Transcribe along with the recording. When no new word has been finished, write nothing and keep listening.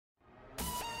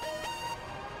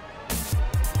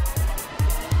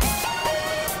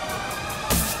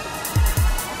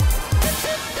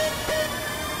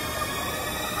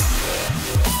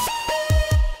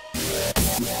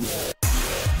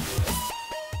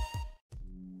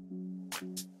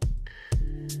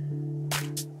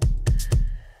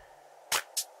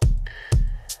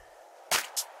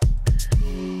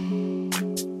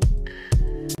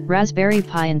Raspberry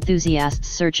Pi enthusiasts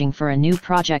searching for a new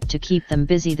project to keep them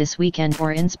busy this weekend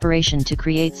or inspiration to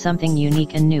create something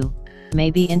unique and new,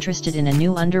 may be interested in a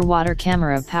new underwater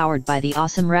camera powered by the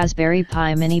awesome Raspberry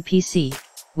Pi Mini PC,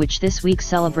 which this week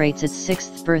celebrates its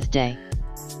 6th birthday.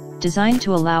 Designed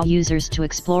to allow users to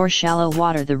explore shallow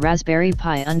water, the Raspberry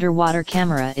Pi underwater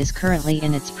camera is currently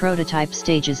in its prototype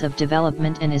stages of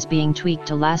development and is being tweaked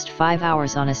to last 5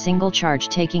 hours on a single charge,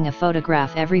 taking a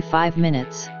photograph every 5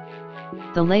 minutes.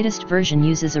 The latest version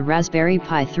uses a Raspberry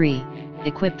Pi 3,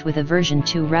 equipped with a version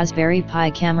 2 Raspberry Pi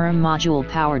camera module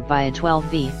powered by a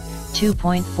 12V,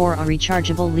 2.4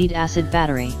 rechargeable lead-acid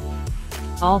battery.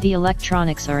 All the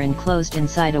electronics are enclosed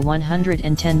inside a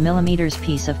 110mm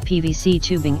piece of PVC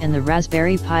tubing, and the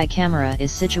Raspberry Pi camera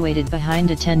is situated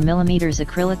behind a 10mm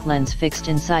acrylic lens fixed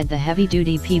inside the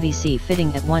heavy-duty PVC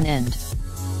fitting at one end.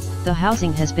 The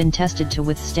housing has been tested to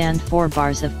withstand 4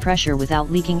 bars of pressure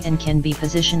without leaking and can be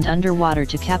positioned underwater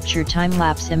to capture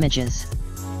time-lapse images.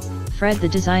 Fred, the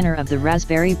designer of the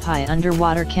Raspberry Pi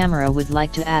underwater camera, would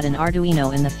like to add an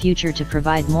Arduino in the future to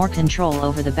provide more control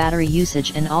over the battery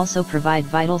usage and also provide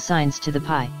vital signs to the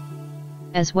Pi,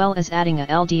 as well as adding a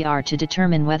LDR to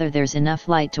determine whether there's enough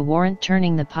light to warrant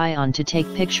turning the Pi on to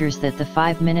take pictures at the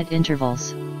 5-minute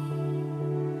intervals.